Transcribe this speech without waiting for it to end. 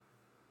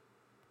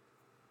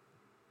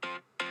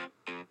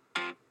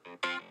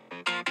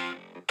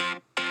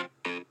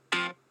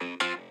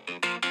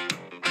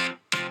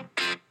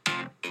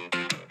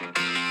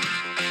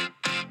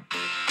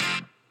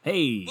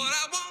Hey.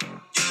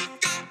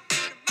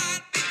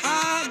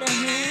 Hard to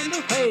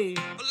handle, hey.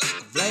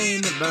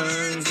 Flame that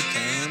burns the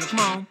candle, come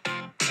on.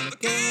 And the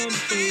candle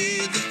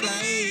feeds the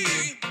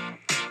flame.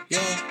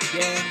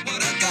 Yeah, but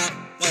I got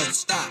to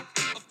stop.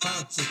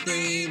 Punch and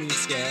scream and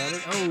scatter.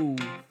 Oh,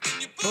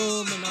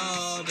 pull them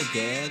all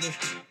together.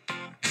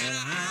 And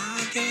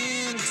I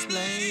can't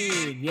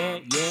explain. Yeah.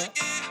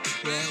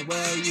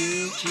 Well,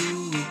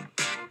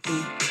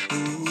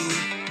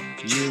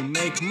 you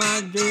make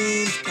my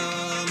dreams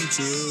come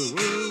true.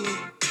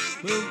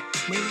 Well, you.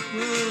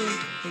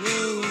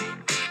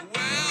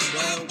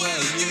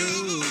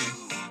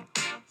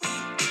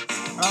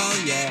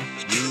 Oh yeah,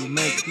 you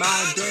make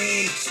my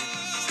dreams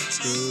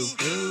true.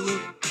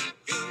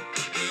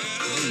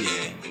 Oh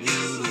yeah,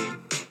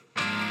 you.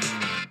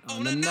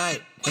 On the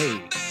night,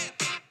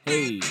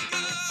 hey.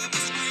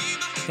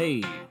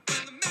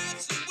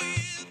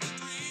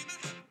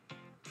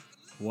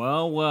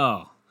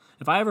 Well.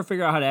 If I ever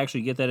figure out how to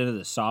actually get that into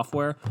the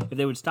software, if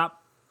they would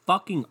stop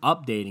fucking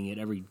updating it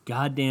every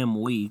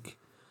goddamn week,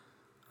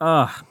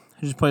 I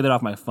just play that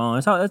off my phone.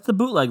 That's the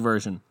bootleg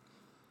version.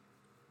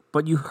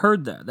 But you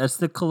heard that. That's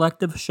the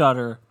collective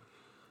shudder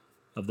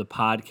of the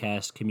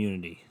podcast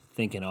community.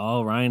 Thinking,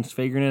 oh, Ryan's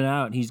figuring it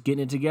out. He's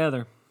getting it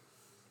together.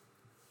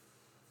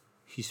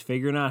 He's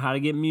figuring out how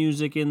to get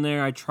music in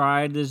there. I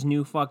tried this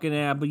new fucking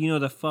app. But you know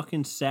the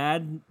fucking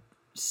sad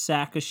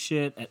sack of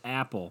shit at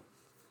Apple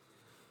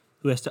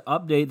who has to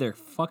update their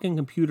fucking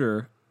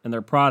computer and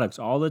their products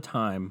all the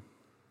time,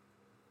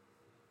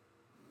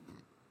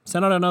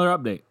 sent out another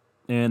update.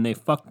 And they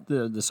fucked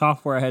the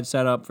software I had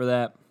set up for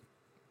that.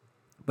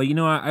 But you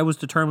know, I was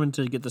determined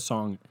to get the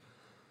song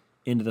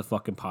into the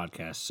fucking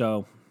podcast.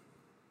 So,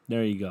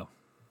 there you go.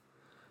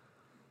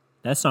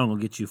 That song will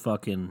get you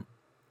fucking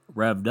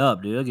revved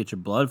up, dude. It'll get your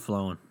blood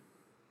flowing.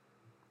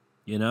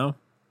 You know?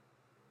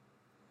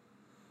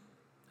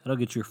 That'll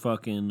get your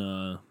fucking,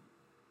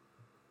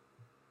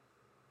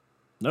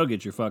 that'll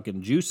get your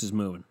fucking juices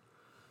moving.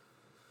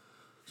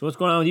 So what's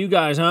going on with you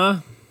guys, huh?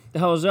 The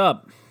hell's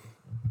up?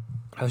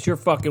 How's your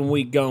fucking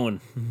week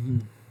going?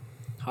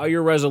 How are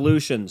your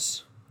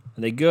resolutions?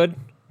 Are they good?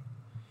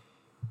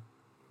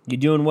 You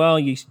doing well?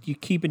 You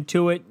keeping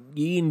to it?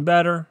 You eating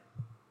better?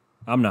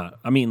 I'm not.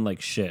 I'm eating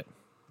like shit.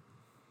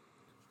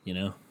 You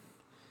know?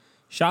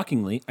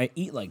 Shockingly, I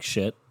eat like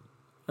shit,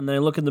 and then I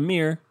look in the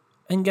mirror,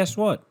 and guess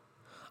what?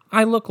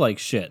 I look like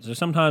shit. So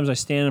sometimes I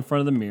stand in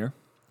front of the mirror,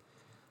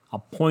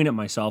 I'll point at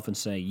myself and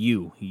say,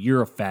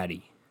 you're a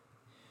fatty.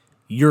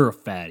 You're a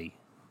fatty.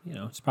 You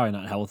know, it's probably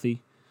not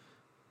healthy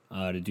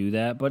to do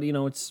that, but, you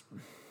know, it's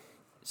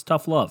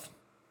tough love.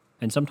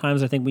 And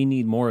sometimes I think we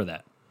need more of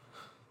that.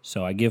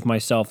 So I give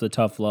myself the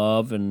tough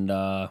love and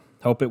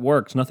hope it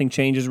works. Nothing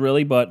changes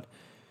really, but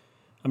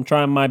I'm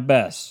trying my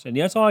best. And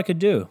that's all I could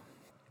do.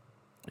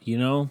 You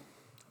know,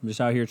 I'm just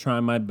out here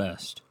trying my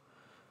best.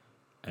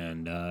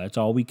 And that's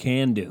all we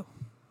can do.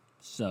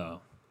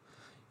 So,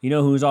 you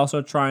know who's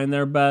also trying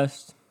their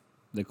best?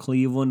 The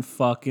Cleveland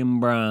fucking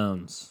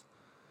Browns.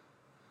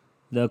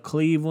 The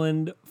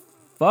Cleveland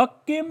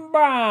fucking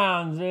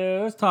Browns,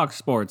 dude. Let's talk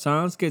sports,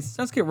 huh?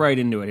 Let's get right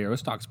into it here.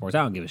 Let's talk sports.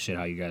 I don't give a shit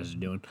how you guys are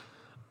doing.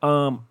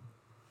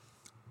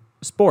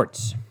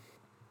 Sports.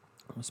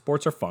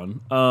 Sports are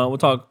fun. We'll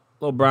talk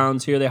little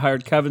Browns here. They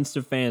hired Kevin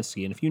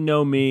Stefanski, and if you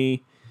know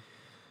me,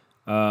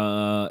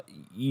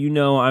 you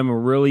know I'm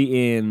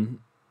really in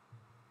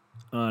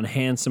on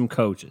handsome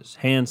coaches,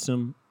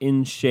 handsome,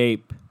 in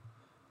shape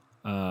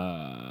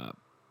coaches,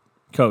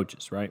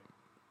 right?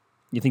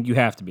 You think you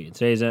have to be in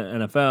today's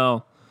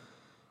NFL.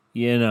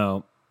 You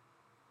know,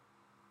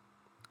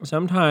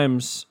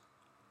 sometimes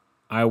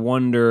I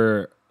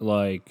wonder,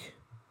 like,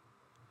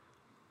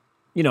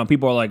 you know,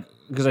 people are like,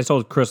 because I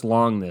told Chris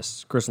Long,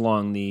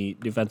 the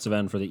defensive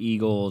end for the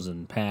Eagles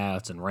and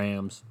Pats and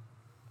Rams.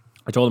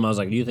 I told him, I was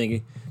like, do you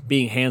think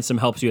being handsome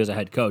helps you as a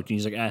head coach? And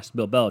he's like, ask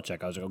Bill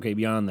Belichick. I was like, okay,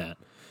 beyond that.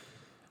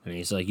 And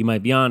he's like, you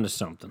might be onto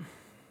something.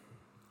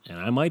 And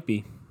I might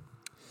be.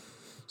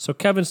 So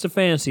Kevin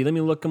Stefanski, let me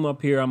look him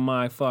up here on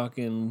my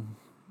fucking,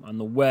 on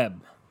the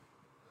web.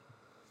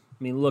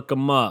 Let me look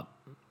him up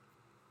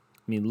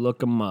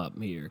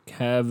here.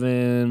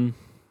 Kevin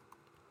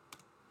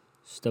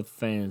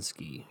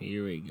Stefanski.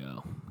 Here we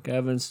go.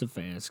 Kevin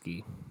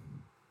Stefanski.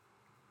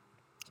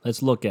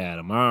 Let's look at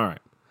him. All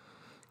right.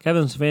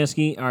 Kevin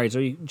Stefanski. All right, so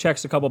he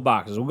checks a couple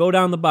boxes. We'll go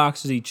down the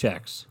boxes he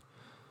checks.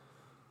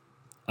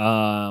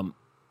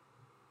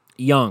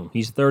 Young.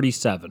 He's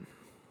 37.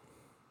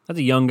 That's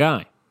a young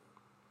guy.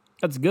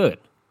 That's good.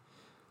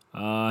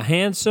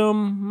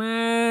 Handsome.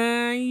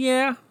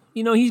 Yeah.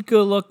 You know, he's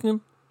good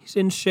looking. He's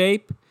in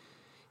shape.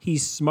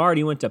 He's smart.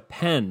 He went to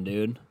Penn,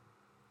 dude.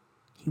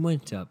 He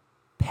went to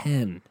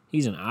Penn.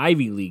 He's an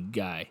Ivy League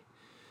guy.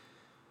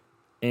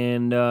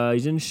 And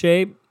he's in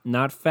shape,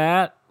 not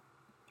fat.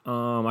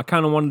 I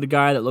kind of wanted a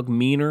guy that looked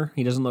meaner.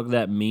 He doesn't look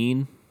that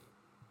mean.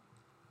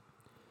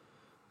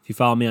 If you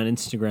follow me on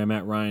Instagram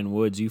at Ryan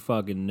Woods, you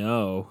fucking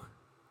know.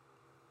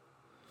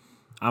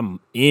 I'm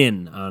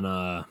in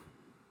on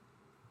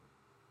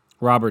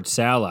Robert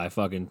Saleh. I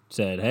fucking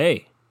said,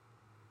 hey,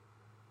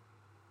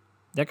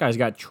 That guy's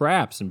got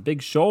traps and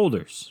big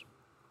shoulders.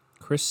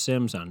 Chris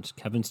Sims on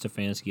Kevin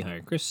Stefanski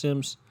hired. Chris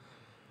Sims.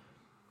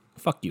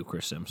 Fuck you,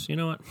 Chris Sims. You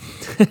know what?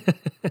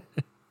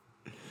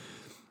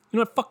 You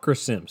know what? Fuck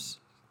Chris Sims.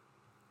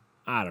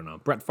 I don't know.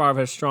 Brett Favre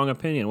has a strong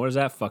opinion. What does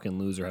that fucking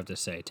loser have to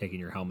say? Taking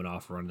your helmet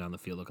off, running down the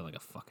field looking like a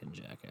fucking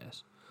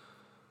jackass.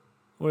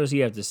 What does he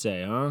have to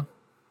say, huh?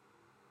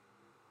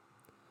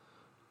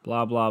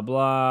 Blah, blah,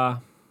 blah.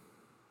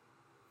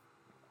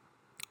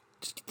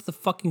 Just get to the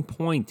fucking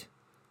point.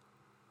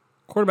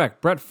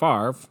 Quarterback Brett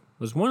Favre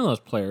was one of those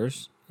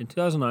players in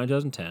 2009,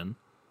 2010.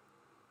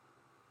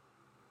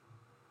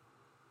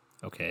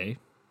 Okay.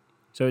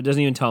 So it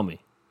doesn't even tell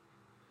me.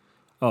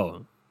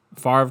 Oh,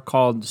 Favre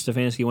called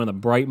Stefanski one of the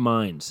bright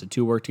minds. The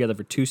two worked together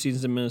for 2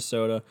 seasons in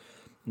Minnesota,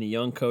 and the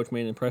young coach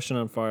made an impression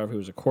on Favre, who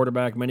was a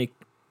quarterback many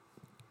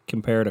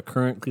compared to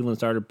current Cleveland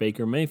starter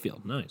Baker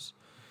Mayfield. Nice.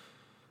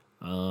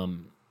 Yeah,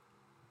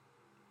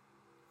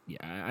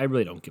 I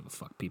really don't give a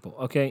fuck, people.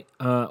 Okay,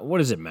 what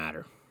does it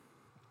matter?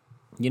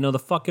 You know, the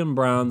fucking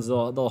Browns,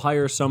 they'll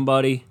hire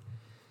somebody,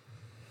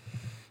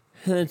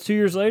 and then 2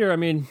 years later, I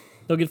mean,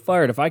 they'll get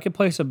fired. If I could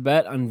place a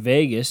bet on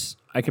Vegas,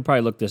 I could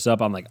probably look this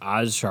up on, like,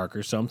 OddsShark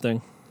or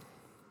something.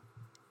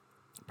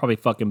 Probably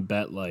fucking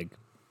bet, like,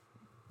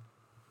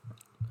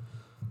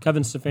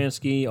 Kevin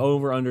Stefanski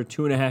over under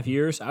 2.5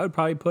 years. I would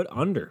probably put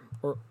under.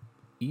 Or,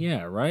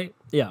 yeah, right?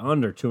 Yeah,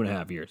 under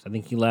 2.5 years. I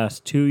think he lasts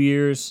 2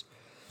 years.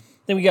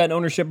 Then we got an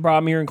ownership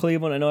problem here in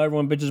Cleveland. I know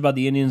everyone bitches about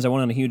the Indians. I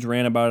went on a huge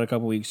rant about it a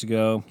couple weeks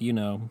ago. You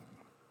know,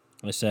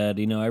 I said,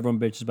 you know, everyone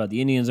bitches about the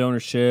Indians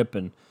ownership,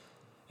 and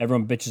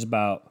everyone bitches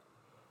about...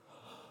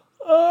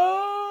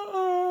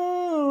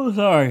 Oh,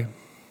 sorry.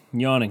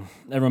 Yawning.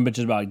 Everyone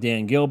bitches about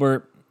Dan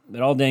Gilbert.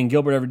 That all Dan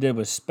Gilbert ever did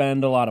was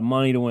spend a lot of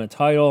money to win a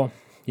title.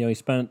 You know, he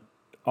spent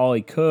all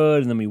he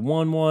could, and then we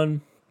won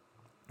one.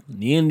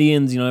 And the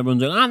Indians, you know,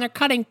 everyone's like, they're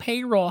cutting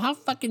payroll. How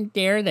fucking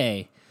dare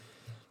they?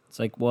 It's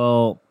like,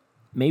 well,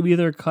 maybe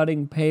they're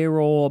cutting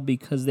payroll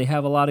because they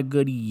have a lot of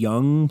good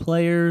young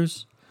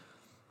players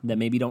that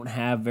maybe don't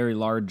have very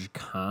large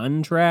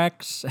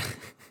contracts.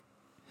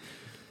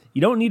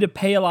 You don't need to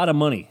pay a lot of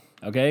money,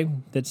 okay?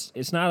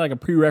 It's not like a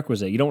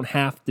prerequisite. You don't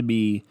have to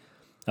be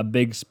a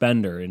big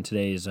spender in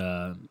today's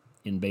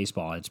in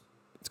baseball. It's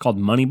called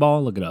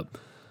Moneyball. Look it up.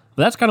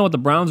 But that's kind of what the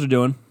Browns are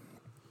doing.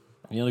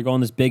 You know, they're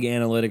going this big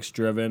analytics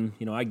driven.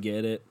 You know, I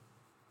get it.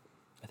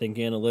 I think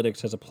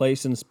analytics has a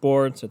place in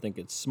sports. I think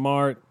it's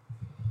smart.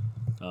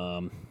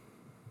 I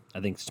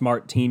think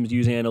smart teams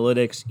use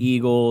analytics.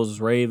 Eagles,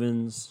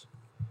 Ravens,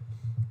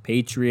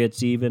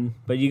 Patriots even.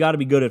 But you got to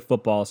be good at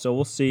football. So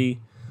we'll see.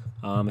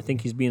 I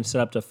think he's being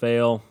set up to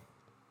fail.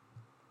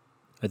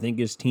 I think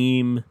this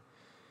team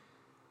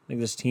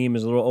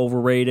is a little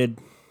overrated.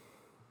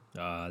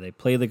 They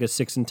played like a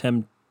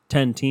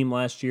 6-10 team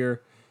last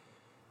year,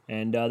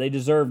 and they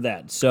deserve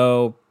that.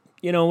 So,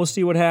 you know, we'll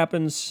see what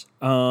happens.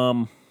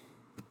 You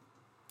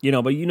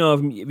know, but you know,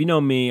 if you know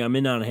me, I'm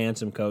in on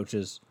handsome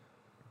coaches.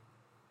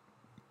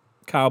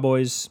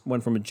 Cowboys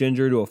went from a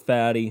ginger to a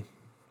fatty.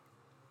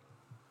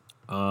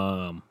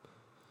 What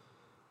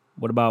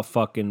about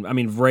fucking...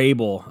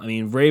 Vrabel.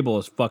 Vrabel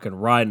is fucking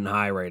riding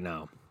high right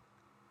now.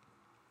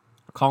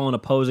 Calling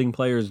opposing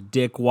players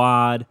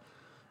dickwad.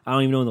 I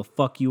don't even know who the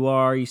fuck you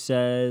are, he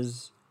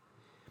says.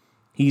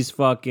 He's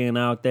fucking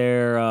out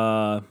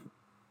there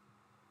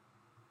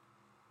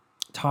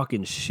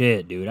talking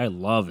shit, dude. I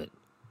love it.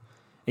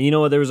 And you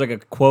know what? There was like a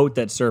quote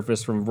that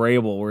surfaced from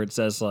Vrabel where it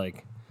says,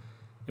 like,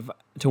 if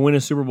to win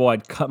a Super Bowl,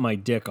 I'd cut my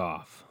dick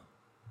off.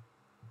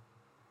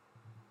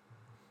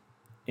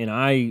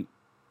 And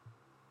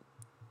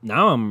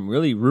now I'm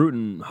really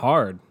rooting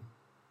hard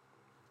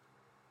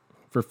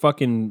for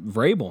fucking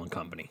Vrabel and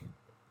company.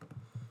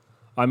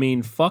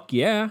 Fuck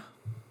yeah.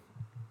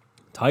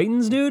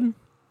 Titans, dude?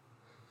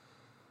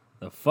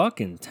 The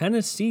fucking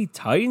Tennessee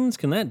Titans?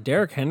 Can that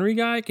Derrick Henry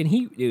guy,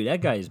 dude,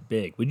 that guy is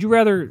big. Would you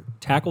rather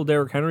tackle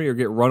Derrick Henry or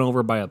get run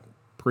over by a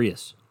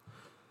Prius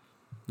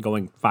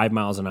going 5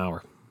 miles an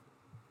hour?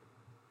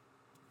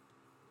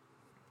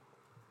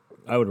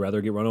 I would rather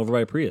get run over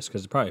by a Prius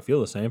because it probably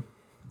feel the same.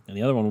 And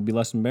the other one would be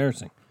less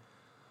embarrassing.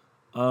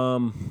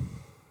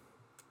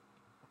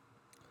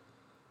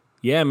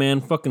 Yeah, man,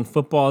 fucking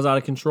football is out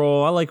of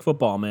control. I like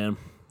football, man.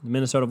 The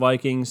Minnesota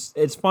Vikings.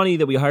 It's funny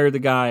that we hired the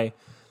guy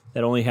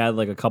that only had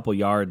like a couple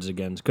yards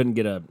against,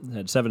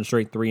 had 7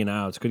 straight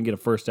 3-and-outs, couldn't get a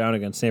first down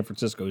against San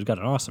Francisco, who's got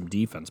an awesome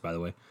defense, by the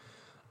way.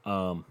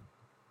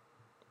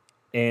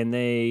 And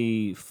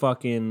they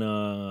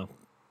fucking,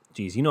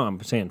 geez, you know I'm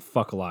saying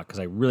fuck a lot because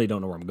I really don't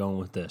know where I'm going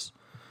with this.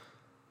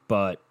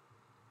 But,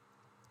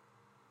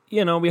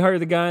 you know, we hired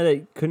the guy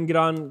that couldn't get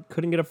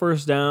a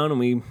first down,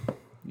 and he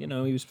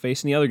was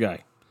facing the other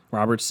guy,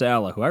 Robert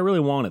Saleh, who I really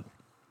wanted.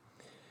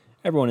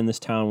 Everyone in this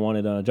town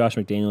wanted Josh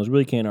McDaniels.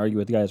 Really can't argue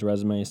with the guy's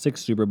resume.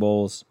 6 Super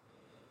Bowls.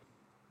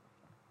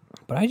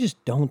 But I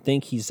just don't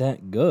think he's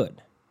that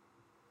good.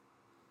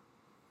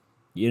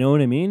 You know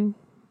what I mean?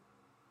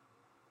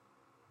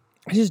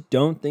 I just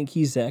don't think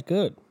he's that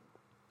good.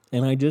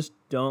 And I just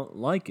don't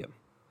like him.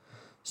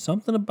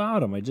 Something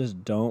about him, I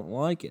just don't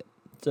like it.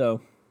 So,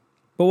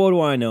 But what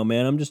do I know,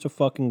 man? I'm just a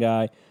fucking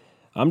guy.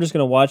 I'm just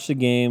going to watch the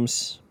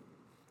games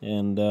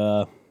and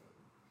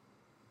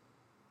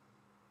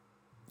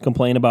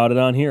complain about it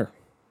on here.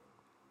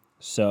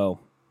 So,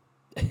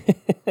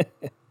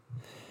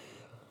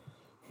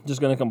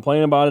 just going to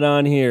complain about it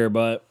on here,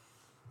 but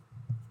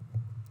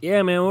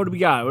yeah, man, what do we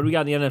got? What do we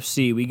got in the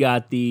NFC? We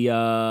got the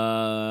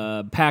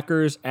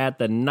Packers at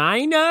the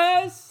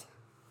Niners.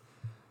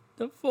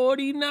 The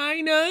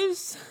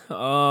 49ers.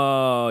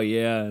 Oh,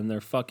 yeah, in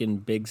their fucking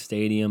big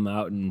stadium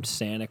out in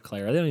Santa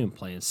Clara. They don't even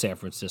play in San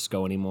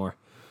Francisco anymore.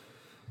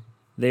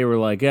 They were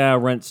like, yeah,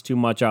 rent's too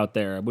much out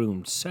there.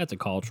 Boom, that's a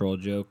cultural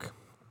joke.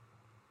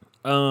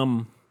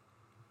 My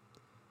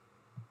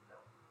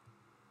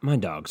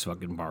dog's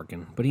fucking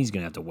barking, but he's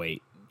going to have to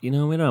wait. You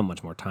know, we don't have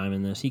much more time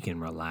in this. He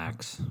can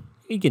relax.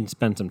 He can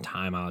spend some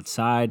time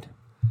outside.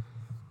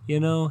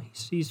 You know,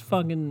 he's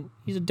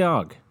a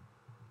dog.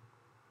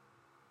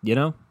 You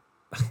know?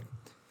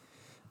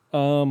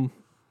 So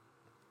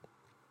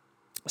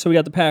we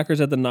got the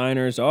Packers at the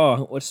Niners.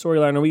 Oh, what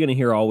storyline are we going to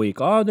hear all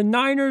week? Oh, the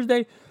Niners,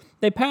 they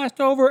passed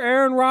over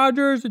Aaron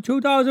Rodgers in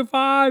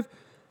 2005,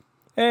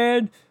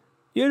 and,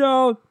 you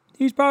know,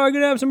 he's probably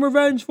going to have some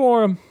revenge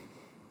for him.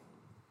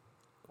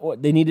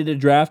 What, they needed to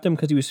draft him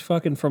because he was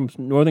fucking from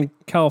Northern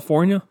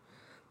California?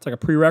 It's like a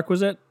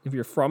prerequisite. If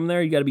you're from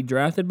there, you got to be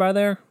drafted by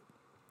there?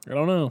 I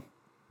don't know.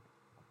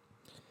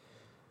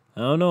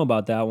 I don't know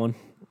about that one.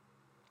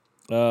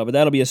 But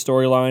that'll be a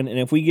storyline. And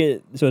if we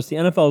get... So it's the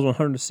NFL's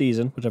 100th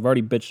season, which I've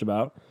already bitched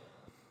about.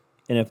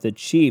 And if the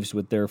Chiefs,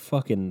 with their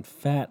fucking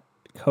fat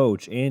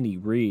coach, Andy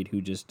Reid,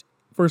 who just...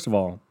 First of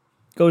all,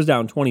 goes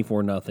down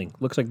 24-0.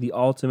 Looks like the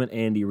ultimate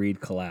Andy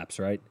Reid collapse,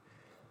 right?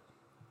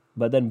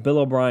 But then Bill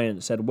O'Brien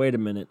said, wait a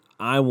minute,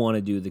 I want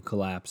to do the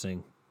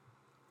collapsing.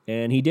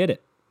 And he did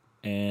it.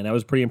 And that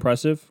was pretty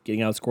impressive,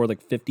 getting outscored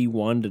like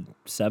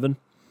 51-7.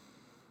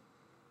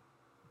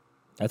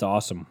 That's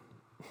awesome.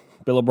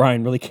 Bill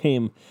O'Brien really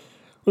came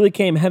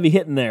heavy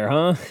hitting there,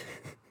 huh?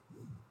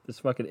 This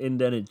fucking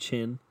indented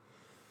chin.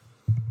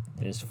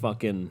 And his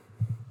fucking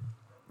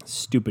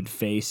stupid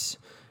face.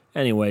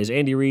 Anyways,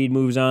 Andy Reid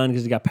moves on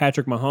because he got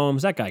Patrick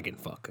Mahomes. That guy can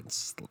fucking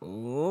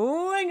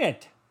sling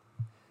it.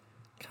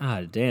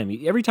 God damn.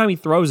 Every time he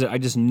throws it, I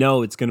just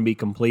know it's going to be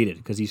completed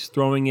because he's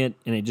throwing it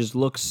and it just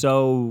looks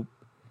so...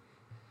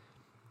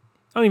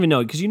 I don't even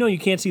know, because you know you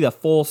can't see the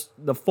full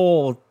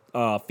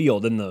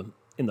field in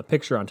the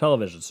picture on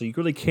television, so you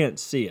really can't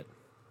see it.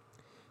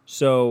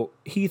 So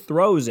he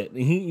throws it,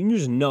 and you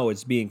just know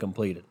it's being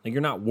completed. Like,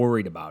 you're not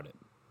worried about it.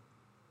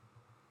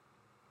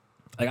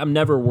 Like, I'm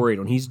never worried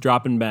when he's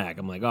dropping back.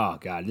 I'm like, oh,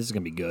 God, this is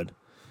going to be good.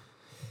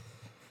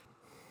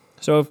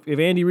 So if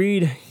Andy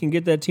Reid can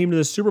get that team to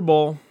the Super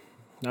Bowl,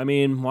 I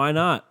mean, why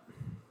not?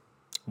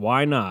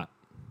 Why not?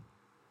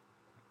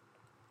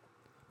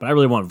 But I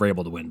really want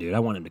Vrabel to win, dude. I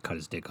want him to cut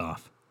his dick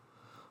off.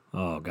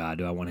 Oh, God,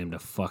 do I want him to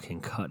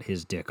fucking cut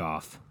his dick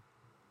off.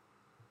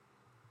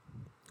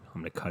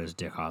 I'm going to cut his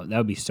dick off. That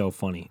would be so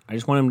funny. I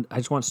just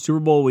want Super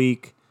Bowl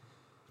week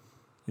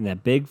in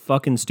that big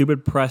fucking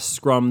stupid press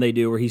scrum they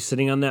do where he's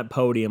sitting on that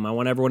podium. I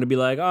want everyone to be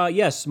like, oh,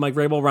 yes, Mike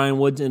Vrabel, Ryan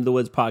Woods, Into the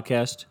Woods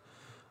podcast.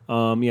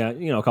 Yeah,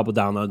 you know, a couple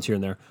downloads here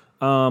and there.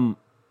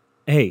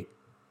 Hey,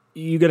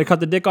 you going to cut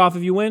the dick off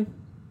if you win?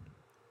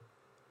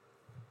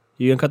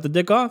 You going to cut the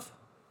dick off?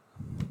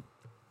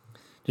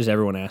 Just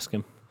everyone ask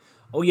him.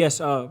 Oh, yes.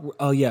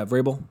 Yeah,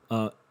 Vrabel.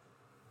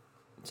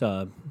 It's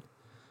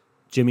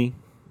Jimmy,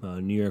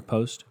 New York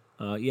Post.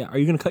 Yeah, are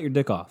you going to cut your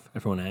dick off?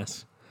 Everyone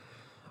asks.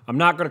 I'm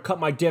not going to cut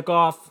my dick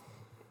off.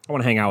 I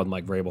want to hang out with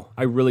Mike Vrabel.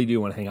 I really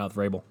do want to hang out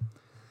with Vrabel.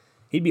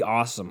 He'd be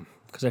awesome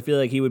because I feel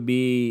like he would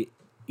be,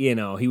 you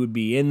know, he would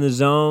be in the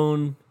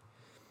zone.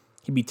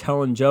 He'd be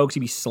telling jokes.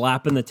 He'd be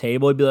slapping the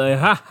table. He'd be like,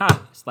 ha,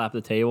 ha, slap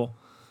the table.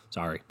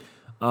 Sorry.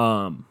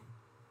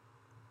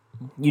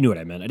 You knew what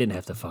I meant. I didn't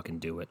have to fucking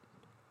do it.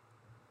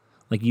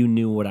 Like, you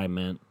knew what I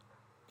meant.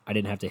 I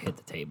didn't have to hit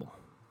the table.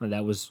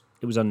 It was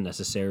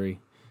unnecessary.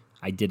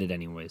 I did it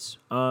anyways.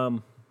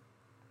 But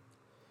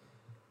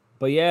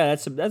yeah,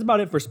 that's about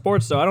it for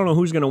sports, though. I don't know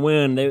who's going to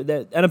win.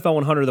 The NFL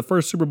 100, the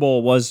first Super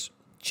Bowl was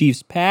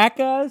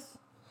Chiefs-Packers.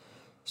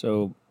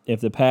 So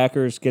if the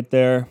Packers get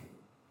there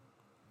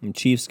and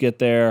Chiefs get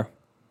there,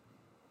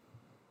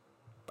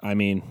 I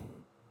mean,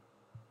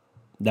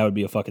 that would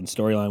be a fucking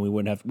storyline we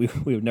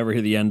would never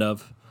hear the end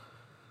of.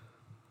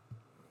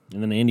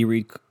 And then Andy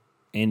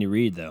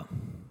Reid, though.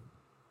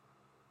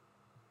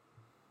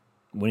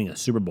 Winning a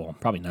Super Bowl,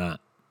 probably not.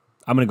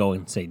 I'm going to go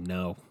and say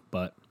no,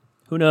 but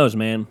who knows,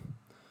 man?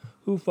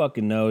 Who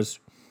fucking knows?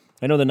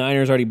 I know the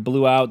Niners already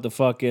blew out the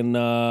fucking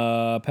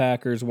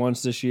Packers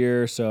once this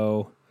year,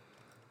 so,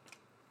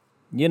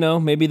 you know,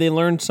 maybe they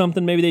learned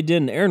something, maybe they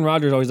didn't. Aaron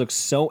Rodgers always looks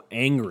so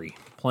angry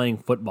playing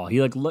football.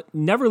 He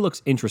never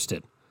looks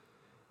interested.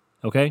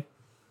 Okay?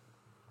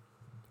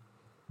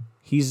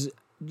 He's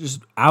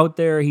just out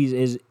there.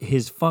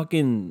 His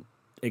fucking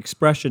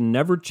expression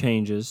never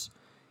changes.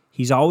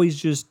 He's always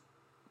just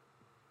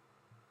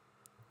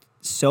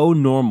so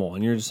normal,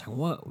 and you're just like,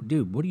 what,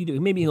 dude, what do you do?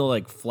 Maybe he'll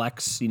like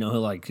flex, you know,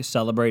 he'll like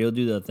celebrate, he'll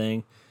do the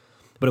thing.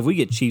 But if we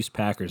get Chiefs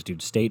Packers,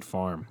 dude, State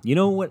Farm. You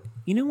know what?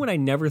 You know what I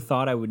never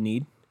thought I would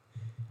need?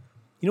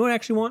 You know what I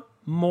actually want?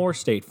 More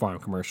State Farm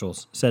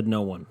commercials. Said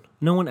no one.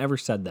 No one ever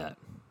said that.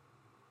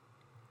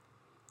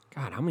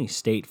 God, how many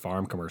State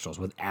Farm commercials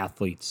with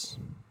athletes?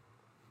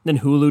 Then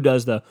Hulu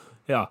does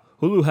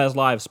Hulu has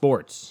live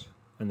sports.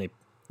 And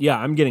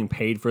I'm getting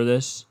paid for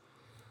this.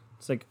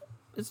 It's like,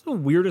 it's the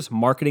weirdest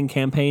marketing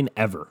campaign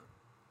ever.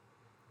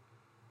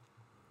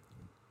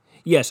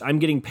 Yes, I'm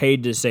getting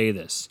paid to say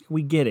this.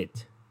 We get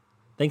it.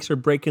 Thanks for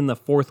breaking the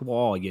fourth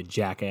wall, you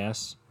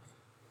jackass.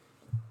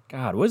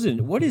 God,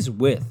 what is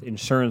with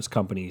insurance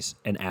companies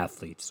and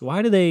athletes?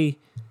 What is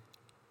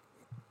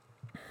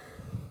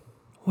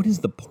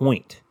the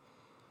point?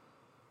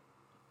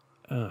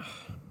 What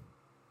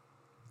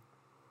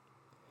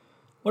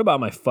about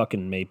my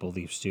fucking Maple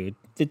Leafs, dude?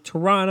 The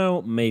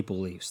Toronto Maple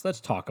Leafs.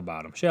 Let's talk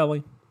about them, shall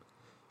we?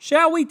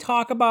 Shall we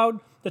talk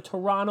about the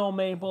Toronto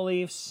Maple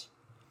Leafs?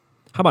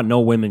 How about no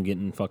women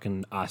getting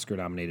fucking Oscar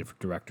nominated for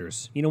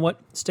directors? You know what?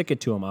 Stick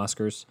it to them,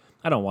 Oscars.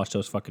 I don't watch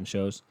those fucking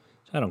shows.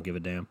 I don't give a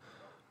damn.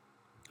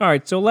 All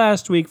right, so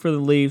last week for the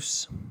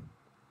Leafs,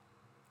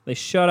 they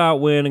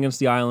shutout win against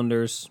the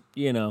Islanders.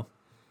 You know,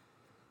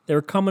 they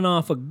were coming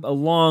off a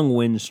long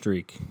win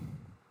streak.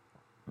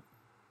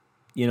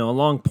 You know, a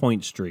long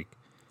point streak.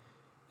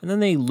 And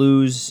then they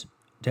lose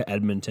to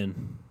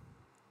Edmonton.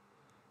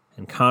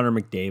 And Connor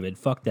McDavid,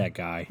 fuck that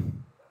guy.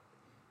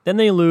 Then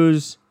they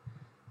lose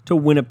to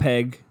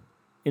Winnipeg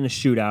in a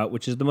shootout,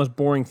 which is the most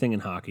boring thing in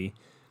hockey.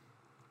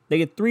 They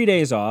get 3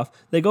 days off.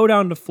 They go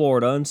down to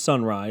Florida and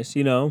Sunrise,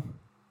 you know.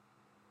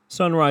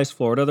 Sunrise,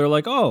 Florida. They're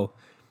like, oh,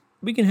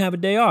 we can have a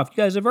day off.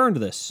 You guys have earned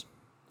this.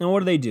 And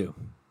what do?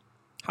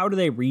 How do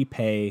they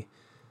repay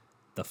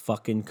the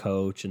fucking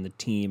coach and the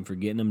team for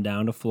getting them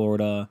down to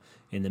Florida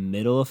in the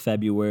middle of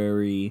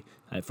February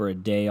for a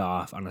day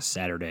off on a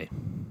Saturday?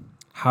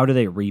 How do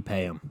they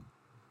repay them?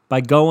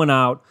 By going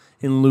out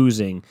and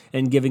losing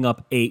and giving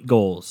up 8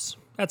 goals.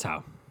 That's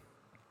how.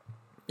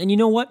 And you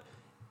know what?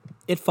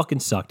 It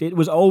fucking sucked. It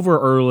was over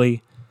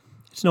early.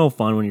 It's no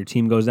fun when your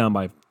team goes down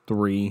by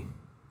 3.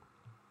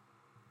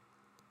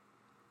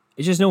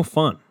 It's just no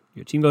fun.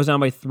 Your team goes down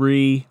by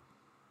 3.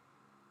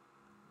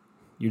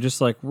 You're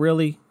just like,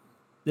 really?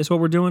 This is what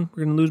we're doing?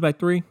 We're going to lose by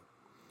 3?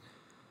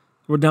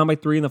 We're down by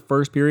 3 in the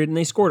first period, and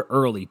they scored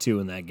early, too,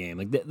 in that game.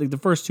 Like the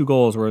first 2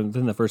 goals were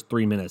within the first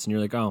 3 minutes, and you're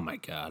like, oh, my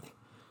God.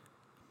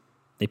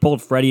 They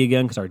pulled Freddie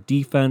again because our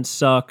defense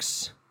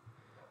sucks.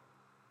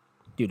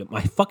 Dude,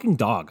 my fucking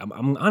dog,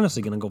 I'm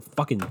honestly going to go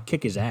fucking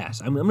kick his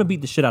ass. I'm going to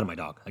beat the shit out of my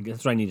dog.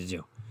 That's what I need to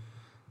do.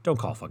 Don't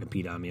call fucking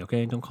Pete on me,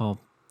 okay? Don't call.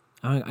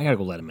 I got to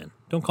go let him in.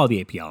 Don't call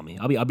the APL on me.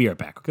 I'll be right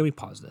back. Okay, let me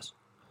pause this.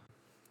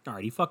 All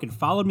right, he fucking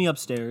followed me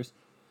upstairs.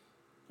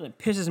 And it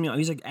pisses me off.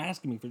 He's like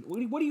asking me for,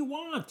 what do you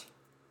want?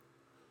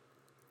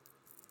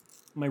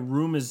 My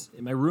room is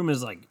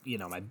like, you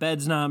know, my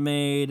bed's not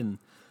made, and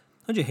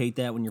don't you hate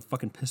that when you're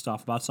fucking pissed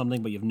off about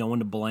something, but you have no one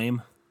to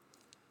blame?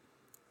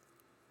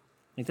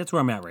 Like, that's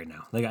where I'm at right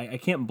now. Like, I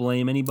can't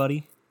blame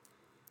anybody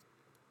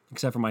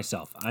except for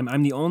myself.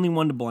 I'm the only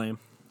one to blame.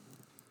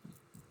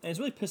 And it's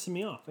really pissing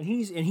me off. And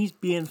he's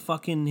being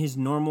fucking his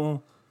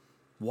normal,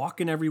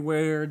 walking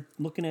everywhere,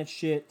 looking at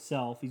shit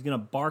self. He's gonna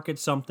bark at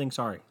something.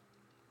 Sorry.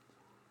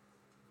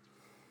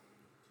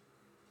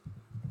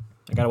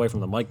 I got away from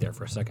the mic there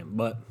for a second,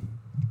 but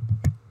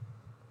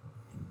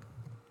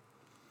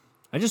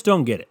I just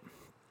don't get it.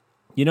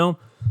 You know,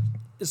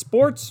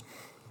 sports,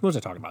 what was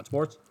I talking about?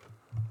 Sports?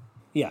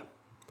 Yeah.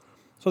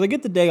 So they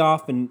get the day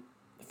off in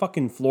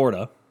fucking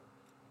Florida,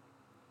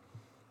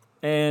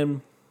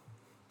 and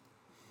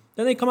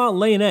then they come out and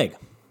lay an egg.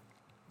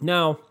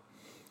 Now,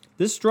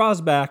 this draws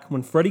back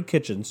when Freddie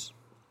Kitchens,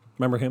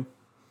 remember him,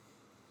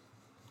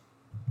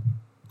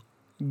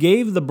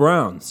 gave the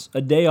Browns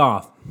a day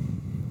off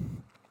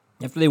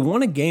after they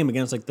won a game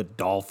against, like, the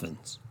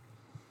Dolphins.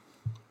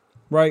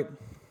 Right?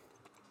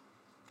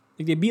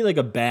 Like, they beat, like,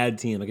 a bad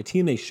team, like a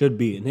team they should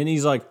beat. And then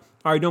he's like,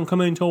 all right, don't come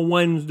in until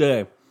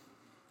Wednesday.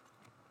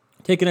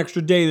 Take an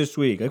extra day this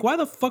week. Like, why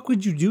the fuck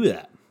would you do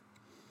that?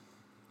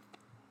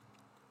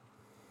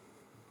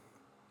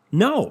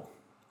 No.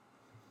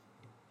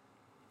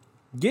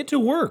 Get to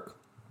work.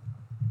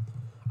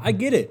 I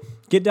get it.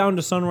 Get down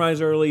to Sunrise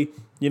early.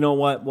 You know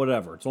what?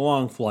 Whatever. It's a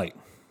long flight.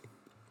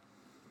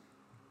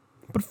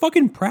 But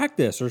fucking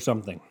practice or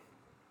something.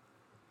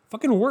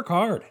 Fucking work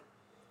hard.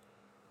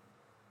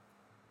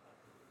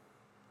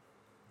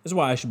 This is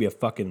why I should be a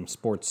fucking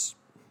sports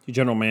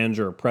general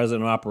manager or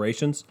president of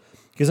operations.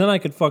 Because then I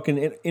could fucking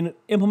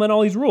implement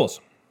all these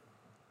rules.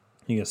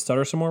 You gonna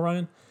stutter some more,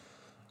 Ryan?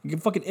 You can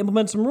fucking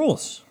implement some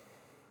rules.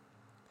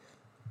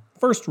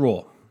 First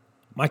rule.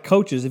 My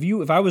coaches,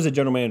 if I was a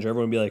general manager,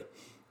 everyone would be like,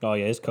 oh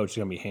yeah, his coach is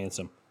gonna be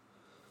handsome.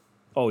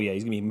 Oh yeah,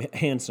 he's gonna be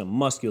handsome,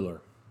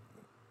 muscular,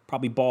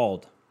 probably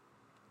bald.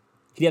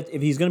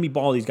 If he's gonna be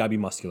bald, he's gotta be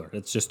muscular.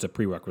 That's just a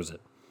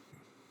prerequisite.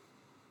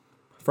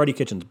 Freddie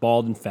Kitchens,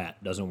 bald and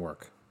fat, doesn't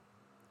work.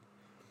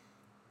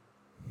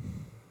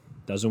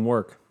 Doesn't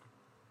work.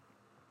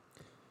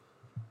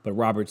 But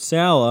Robert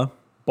Saleh,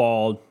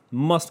 bald,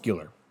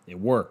 muscular. It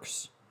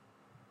works.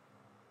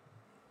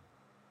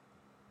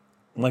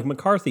 Like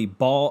McCarthy,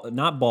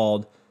 not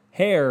bald,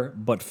 hair,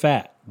 but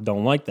fat.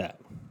 Don't like that.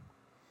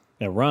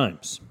 It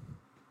rhymes.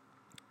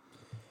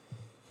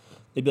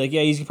 They'd be like,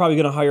 yeah, he's probably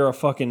going to hire a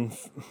fucking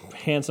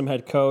handsome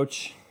head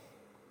coach.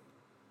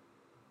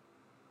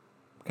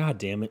 God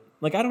damn it.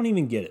 Like, I don't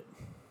even get it.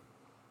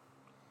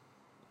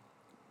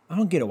 I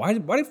don't get it. Why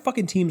do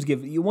fucking teams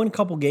give you won a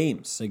couple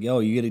games? Like, oh,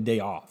 you get a day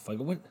off. Like,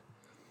 what?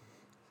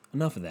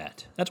 Enough of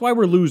that. That's why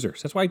we're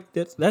losers.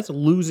 That's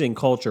losing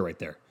culture right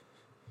there.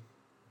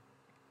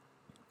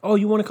 Oh,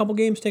 you won a couple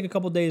games? Take a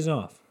couple days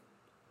off.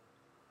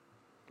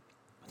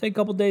 Take a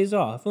couple days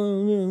off.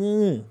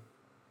 Oh,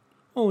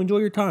 enjoy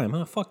your time.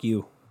 Huh? Fuck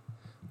you.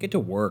 Get to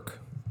work.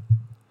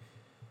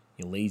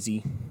 You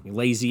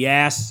lazy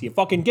ass. You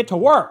fucking get to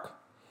work.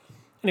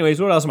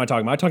 Anyways, what else am I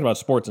talking about? I talked about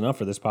sports enough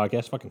for this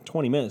podcast. Fucking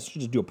 20 minutes.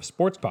 Should just do a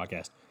sports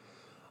podcast.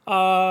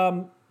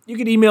 You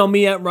can email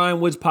me at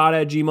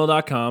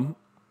ryanwoodspod@gmail.com.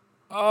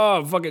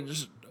 Oh, fucking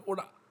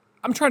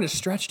I'm trying to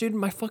stretch, dude.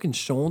 My fucking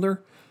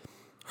shoulder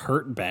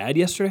hurt bad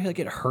yesterday. Like,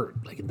 it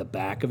hurt, like, in the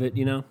back of it,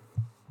 you know?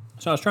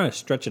 So I was trying to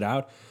stretch it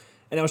out,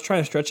 and I was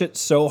trying to stretch it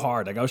so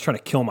hard. Like, I was trying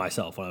to kill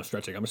myself when I was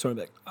stretching. I'm just sort of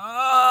like,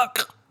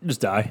 just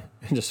die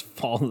and just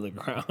fall to the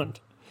ground.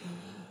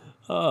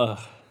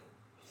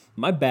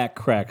 My back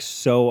cracks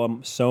so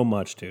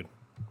much, dude.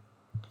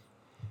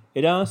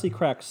 It honestly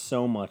cracks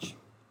so much.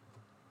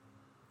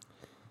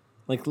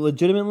 Like,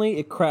 legitimately,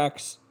 it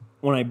cracks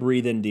when I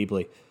breathe in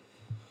deeply.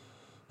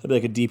 There'd be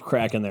like a deep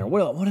crack in there.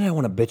 What did I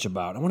want to bitch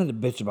about? I wanted to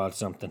bitch about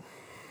something.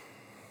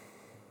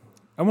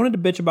 I wanted to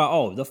bitch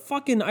about,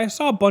 I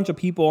saw a bunch of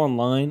people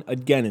online.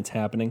 Again, it's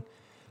happening.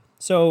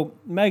 So,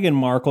 Meghan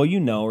Markle, you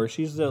know her.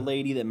 She's the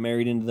lady that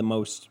married into the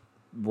most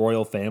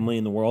royal family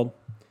in the world.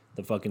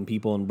 The fucking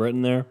people in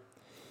Britain there.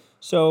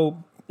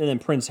 So, and then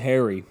Prince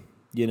Harry,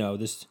 you know,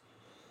 this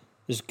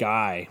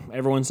guy.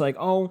 Everyone's like,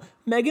 oh,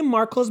 Meghan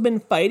Markle's been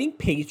fighting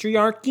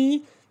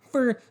patriarchy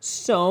for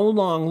so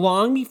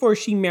long before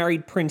she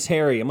married Prince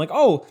Harry. I'm like,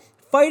 oh,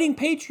 fighting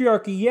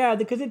patriarchy, yeah,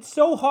 because it's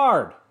so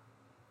hard.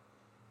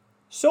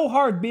 So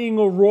hard being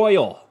a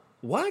royal.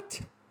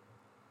 What?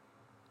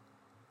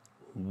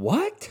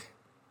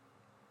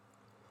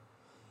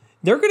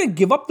 They're going to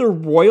give up their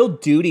royal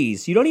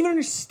duties. You don't even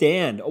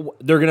understand.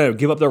 They're going to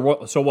give up their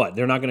royal... So what?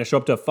 They're not going to show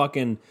up to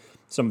fucking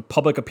some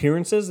public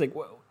appearances? Like,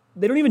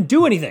 they don't even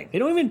do anything. They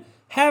don't even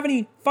have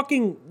any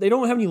fucking... They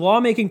don't have any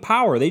lawmaking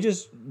power. They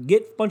just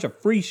get a bunch of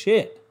free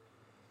shit.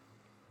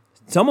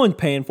 Someone's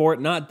paying for it,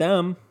 not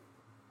them.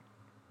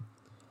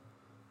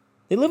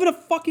 They live in a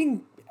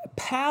fucking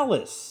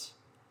palace.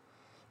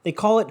 They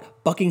call it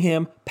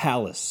Buckingham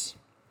Palace.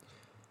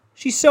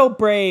 She's so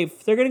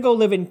brave. They're going to go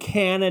live in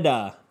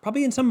Canada.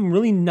 Probably in some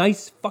really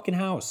nice fucking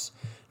house.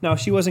 Now, if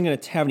she wasn't going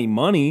to have any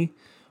money,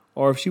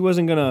 or if she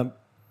wasn't going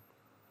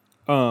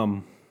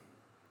to,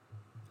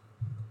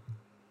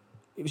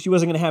 if she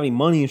wasn't going to have any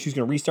money and she's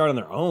going to restart on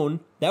their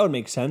own, that would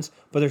make sense.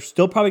 But they're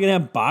still probably going to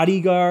have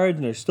bodyguards,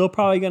 and they're still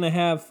probably going to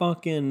have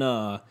fucking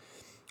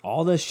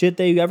all the shit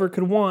they ever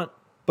could want.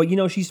 But, you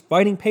know, she's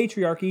fighting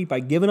patriarchy by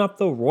giving up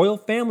the royal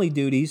family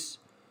duties.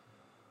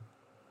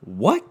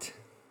 What?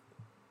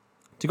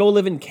 To go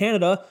live in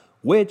Canada,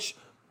 which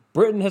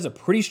Britain has a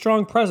pretty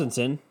strong presence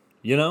in,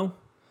 you know?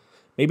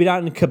 Maybe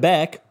not in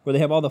Quebec, where they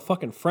have all the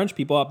fucking French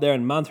people up there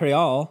in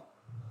Montreal.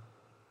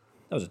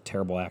 That was a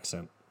terrible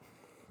accent.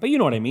 But you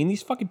know what I mean,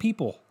 these fucking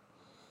people.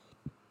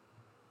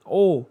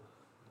 Oh,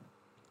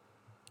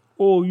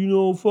 you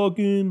know,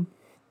 fucking...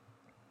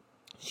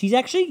 She's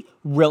actually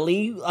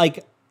really,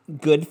 like,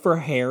 good for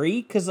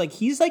Harry, because, like,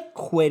 he's, like,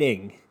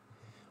 quitting.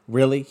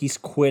 Really? He's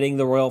quitting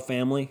the royal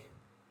family?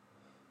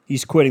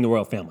 He's quitting the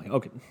royal family.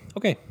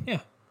 Okay, yeah.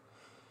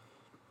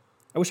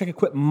 I wish I could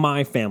quit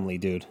my family,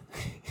 dude.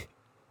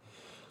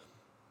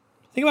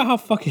 Think about how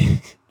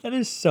fucking... That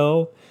is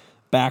so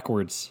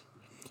backwards.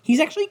 He's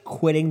actually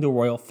quitting the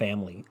royal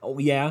family. Oh,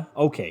 yeah?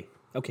 Okay.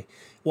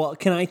 Well,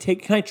 can I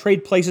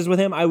trade places with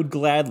him? I would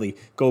gladly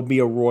go be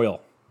a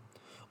royal.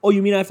 Oh,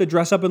 you mean I have to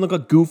dress up and look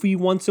like Goofy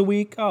once a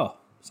week? Oh,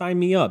 sign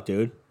me up,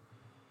 dude.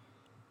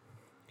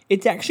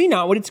 It's actually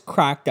not what it's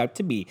cracked out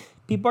to be.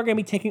 People are going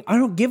to be taking... I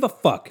don't give a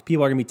fuck.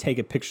 People are going to be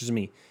taking pictures of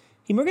me.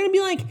 People are going to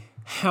be, like,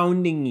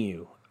 hounding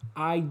you.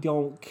 I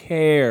don't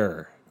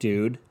care,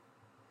 dude.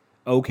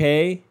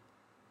 Okay?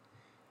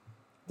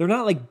 They're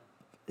not, like,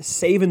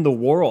 saving the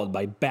world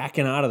by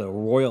backing out of the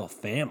royal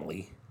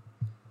family.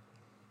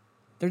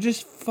 They're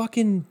just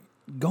fucking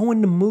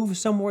going to move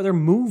somewhere. They're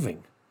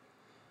moving.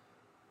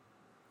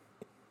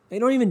 They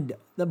don't even...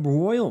 The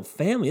royal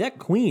family, that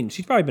queen,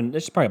 she's probably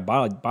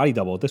a body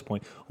double at this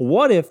point.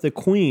 What if the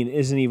queen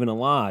isn't even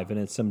alive and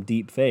it's some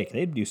deep fake?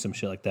 They'd do some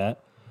shit like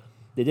that.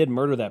 They did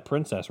murder that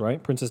princess,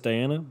 right? Princess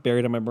Diana,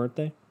 buried on my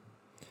birthday.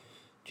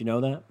 Did you know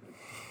that?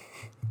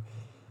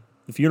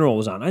 The funeral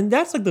was on. And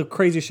that's like the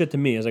craziest shit to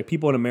me is like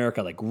people in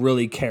America like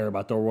really care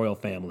about the royal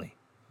family.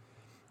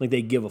 Like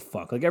they give a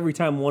fuck. Like every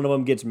time one of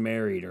them gets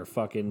married or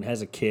fucking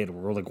has a kid,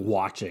 we're like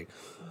watching.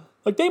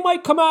 Like they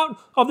might come out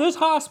of this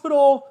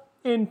hospital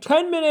in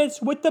 10 minutes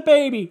with the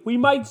baby. We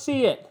might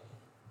see it.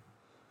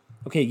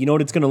 Okay, you know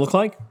what it's going to look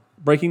like?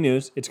 breaking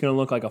news, it's going to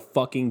look like a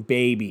fucking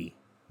baby.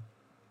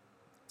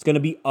 It's going to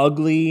be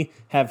ugly,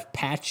 have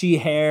patchy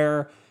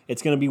hair.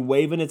 It's going to be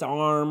waving its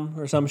arm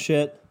or some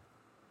shit.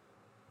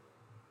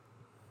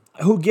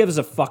 Who gives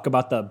a fuck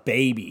about the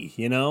baby,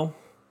 you know?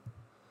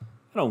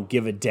 I don't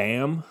give a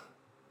damn.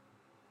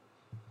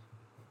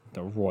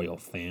 The royal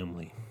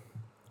family.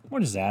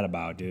 What is that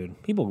about,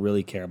 dude? People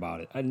really care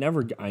about it. I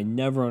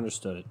never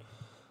understood it.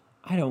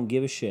 I don't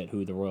give a shit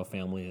who the royal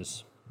family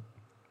is.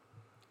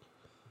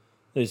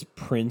 There's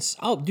Prince.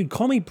 Oh, dude,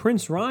 call me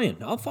Prince Ryan.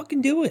 I'll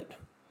fucking do it.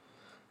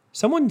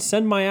 Someone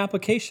send my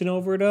application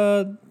over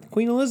to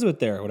Queen Elizabeth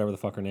there, or whatever the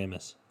fuck her name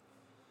is.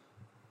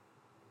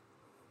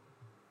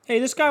 Hey,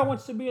 this guy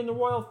wants to be in the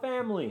royal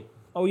family.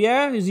 Oh,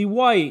 yeah? Is he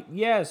white?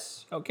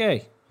 Yes.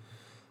 Okay.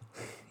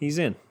 He's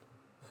in.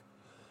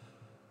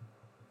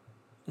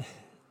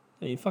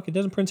 Hey, fucking,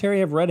 doesn't Prince Harry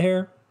have red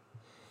hair?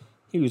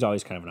 He was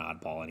always kind of an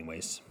oddball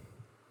anyways.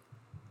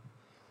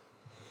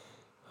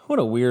 What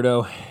a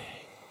weirdo.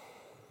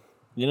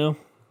 You know?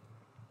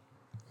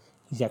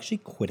 He's actually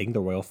quitting the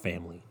royal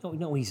family.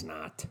 No, he's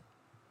not.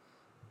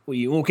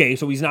 Okay,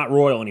 so he's not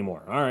royal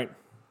anymore. All right.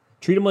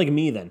 Treat him like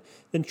me then.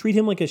 Then treat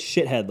him like a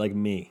shithead like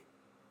me.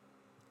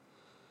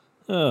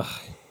 Ugh.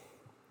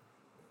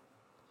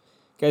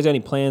 Guys, got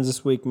any plans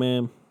this week,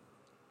 man?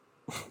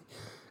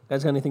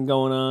 Guys got anything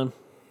going on?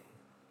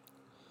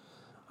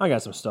 I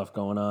got some stuff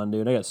going on,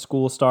 dude. I got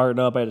school starting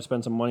up. I had to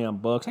spend some money on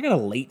books. I got a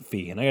late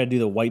fee, and I got to do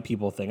the white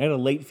people thing. I got a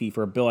late fee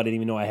for a bill I didn't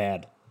even know I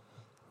had.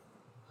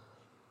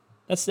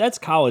 That's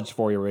college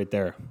for you right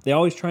there. They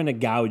always trying to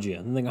gouge you.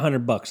 I'm like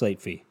 $100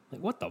 late fee.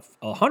 Like, what the?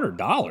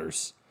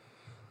 $100?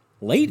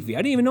 Late fee? I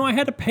didn't even know I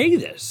had to pay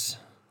this.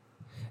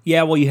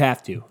 Yeah, well, you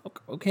have to.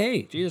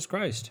 Okay, Jesus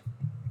Christ.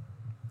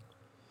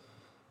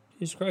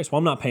 Jesus Christ. Well,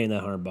 I'm not paying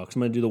that $100. I'm going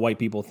to do the white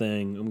people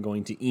thing. I'm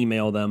going to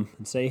email them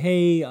and say,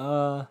 hey,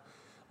 I'm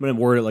going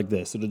to word it like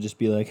this. It'll just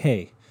be like,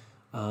 hey,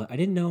 I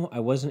didn't know I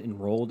wasn't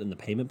enrolled in the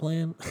payment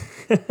plan.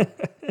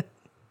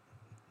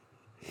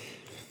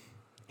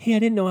 Hey, I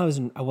didn't know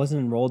I wasn't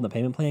enrolled in the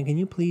payment plan. Can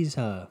you please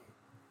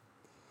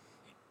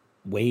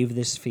waive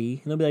this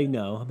fee? And they'll be like,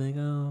 no. I'll be like,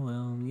 oh,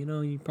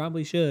 well, you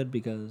probably should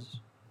because...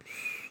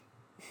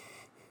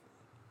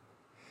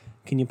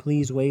 Can you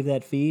please waive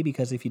that fee?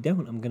 Because if you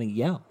don't, I'm going to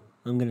yell.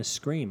 I'm going to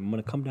scream. I'm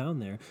going to come down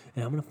there,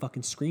 and I'm going to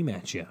fucking scream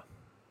at you.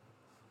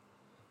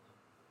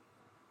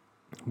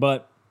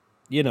 But,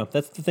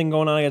 that's the thing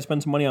going on. I got to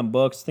spend some money on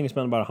books. I think I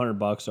spent about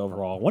 $100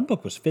 overall. One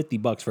book was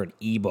 $50 for an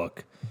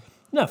ebook.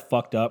 Isn't that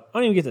fucked up? I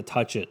don't even get to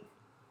touch it.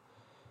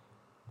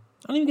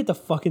 I don't even get to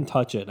fucking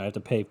touch it, and I have to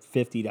pay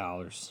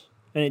 $50.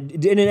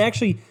 And it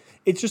actually,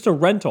 it's just a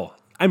rental.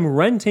 I'm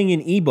renting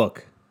an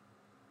ebook.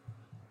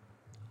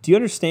 Do you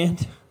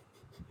understand?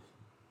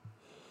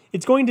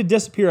 It's going to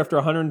disappear after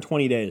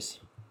 120 days.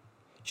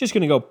 It's just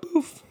going to go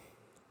poof,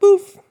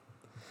 poof.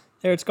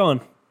 There, it's gone.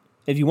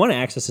 If you want to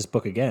access this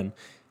book again,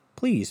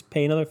 please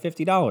pay another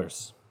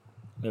 $50.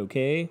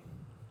 Okay?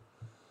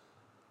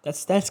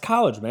 That's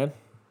college, man.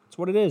 That's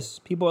what it is.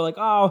 People are like,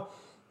 oh,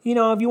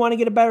 if you want to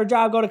get a better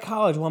job, go to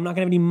college. Well, I'm not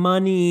going to have any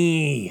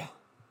money.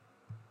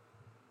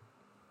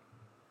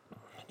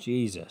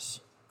 Jesus.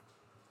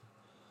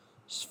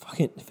 It's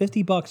fucking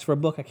 $50 for a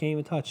book I can't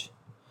even touch.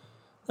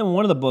 Then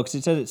one of the books,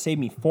 it says it saved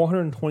me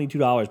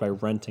 $422 by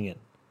renting it.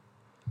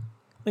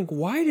 Like,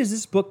 why does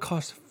this book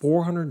cost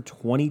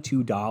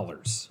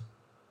 $422?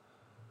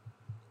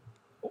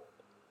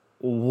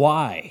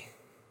 Why?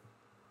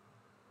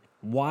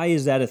 Why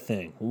is that a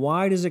thing?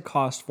 Why does it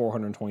cost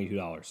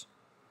 $422?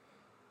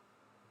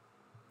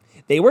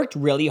 They worked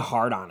really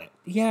hard on it.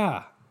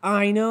 Yeah,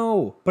 I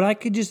know. But I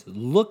could just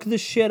look the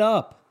shit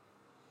up.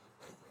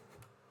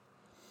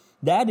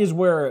 That is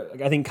where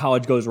I think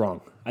college goes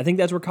wrong. I think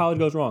that's where college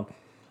goes wrong.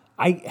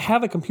 I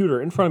have a computer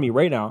in front of me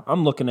right now.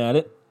 I'm looking at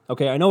it.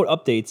 Okay, I know it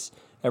updates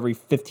every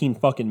 15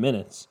 fucking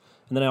minutes.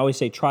 And then I always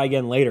say, try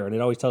again later. And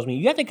it always tells me,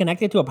 you have to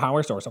connect it to a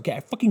power source. Okay,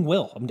 I fucking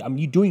will. I'm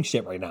you doing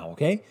shit right now,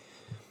 okay?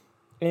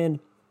 And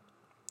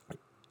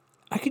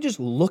I could just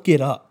look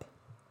it up.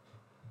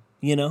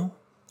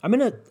 I'm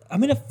in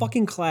a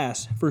fucking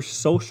class for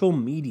social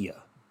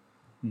media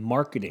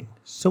marketing.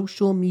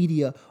 Social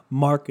media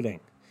marketing.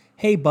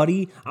 Hey,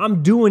 buddy,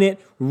 I'm doing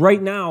it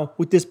right now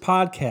with this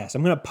podcast.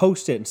 I'm going to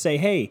post it and say,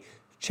 hey,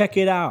 check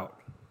it out.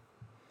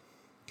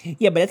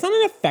 Yeah, but it's not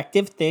an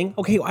effective thing.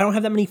 Okay, I don't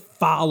have that many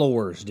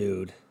followers,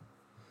 dude.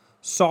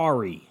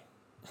 Sorry.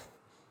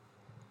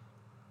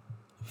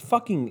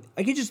 Fucking,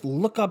 I could just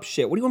look up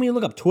shit. What do you want me to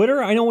look up?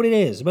 Twitter? I know what it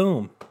is.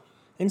 Boom.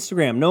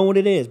 Instagram, know what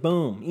it is.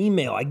 Boom.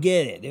 Email, I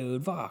get it,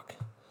 dude. Fuck.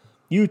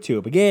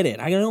 YouTube, I get it.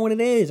 I know what it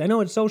is. I know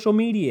what social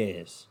media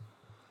is.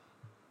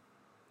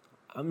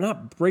 I'm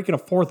not breaking a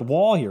fourth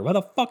wall here. Why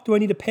the fuck do I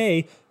need to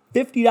pay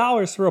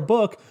 $50 for a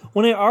book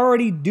when I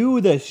already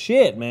do the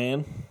shit,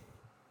 man?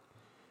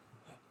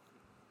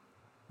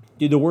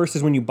 Dude, the worst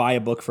is when you buy a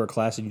book for a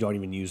class and you don't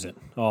even use it.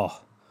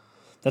 Oh.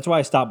 That's why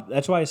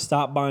I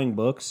stopped buying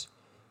books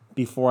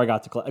before I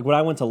got to class. Like when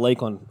I went to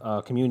Lakeland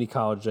Community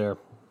College there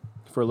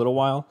for a little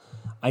while,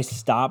 I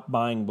stopped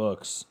buying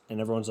books, and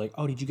everyone's like,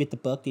 "Oh, did you get the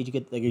book? Did you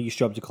get?" Like, you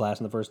show up to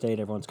class on the first day, and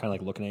everyone's kind of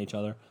like looking at each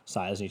other,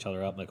 sizing each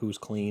other up, like who's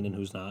clean and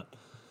who's not,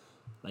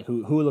 like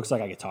who looks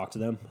like I could talk to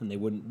them and they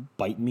wouldn't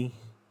bite me.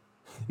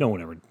 No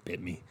one ever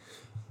bit me.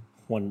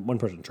 One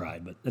person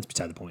tried, but that's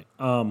beside the point.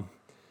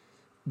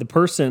 The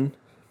person,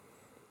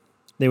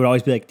 they would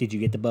always be like, "Did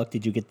you get the book?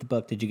 Did you get the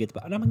book? Did you get the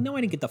book?" And I'm like, "No,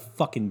 I didn't get the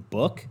fucking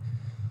book.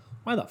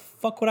 Why the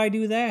fuck would I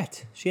do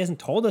that? She hasn't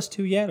told us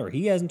to yet, or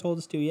he hasn't told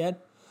us to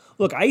yet."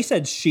 Look, I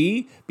said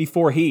she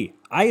before he.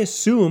 I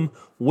assume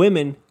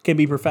women can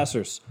be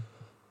professors.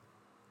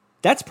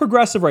 That's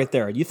progressive right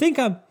there. You think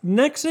I'm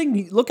next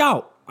thing? Look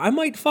out. I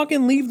might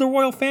fucking leave the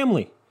royal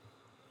family.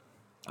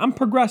 I'm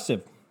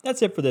progressive.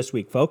 That's it for this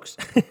week, folks.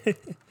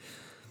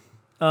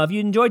 If you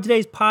enjoyed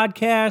today's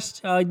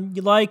podcast,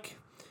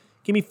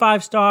 give me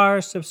 5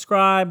 stars,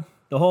 subscribe,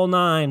 the whole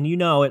 9. You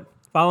know it.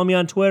 Follow me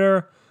on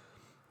Twitter.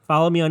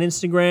 Follow me on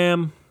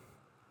Instagram.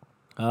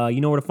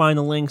 You know where to find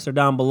the links. They're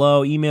down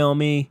below. Email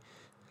me.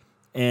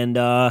 And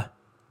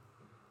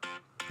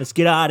let's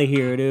get out of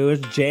here,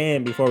 dude. Let's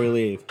jam before we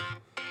leave.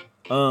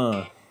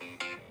 I'm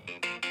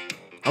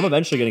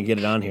eventually going to get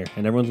it on here,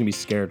 and everyone's going to be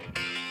scared.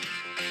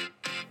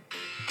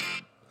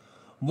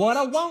 What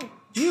I want,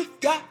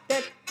 you've got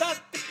that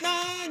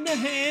in the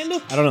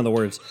handle. I don't know the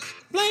words.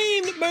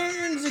 Flame that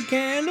burns a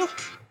candle.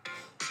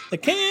 The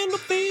candle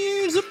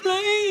fears a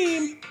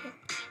flame.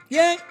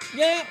 Yeah,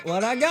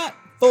 what I got.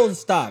 Full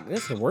stock.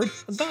 That's the word.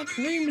 I thought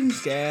dream and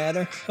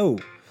scatter. Oh,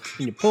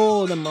 and you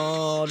pull them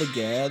all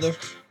together.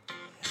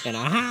 And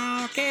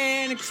how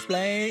can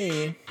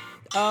explain?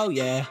 Oh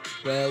yeah,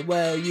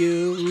 well,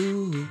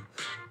 you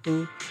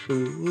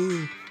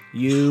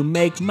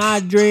make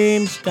my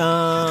dreams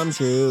come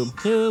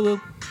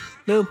true.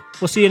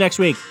 We'll see you next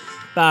week.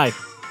 Bye.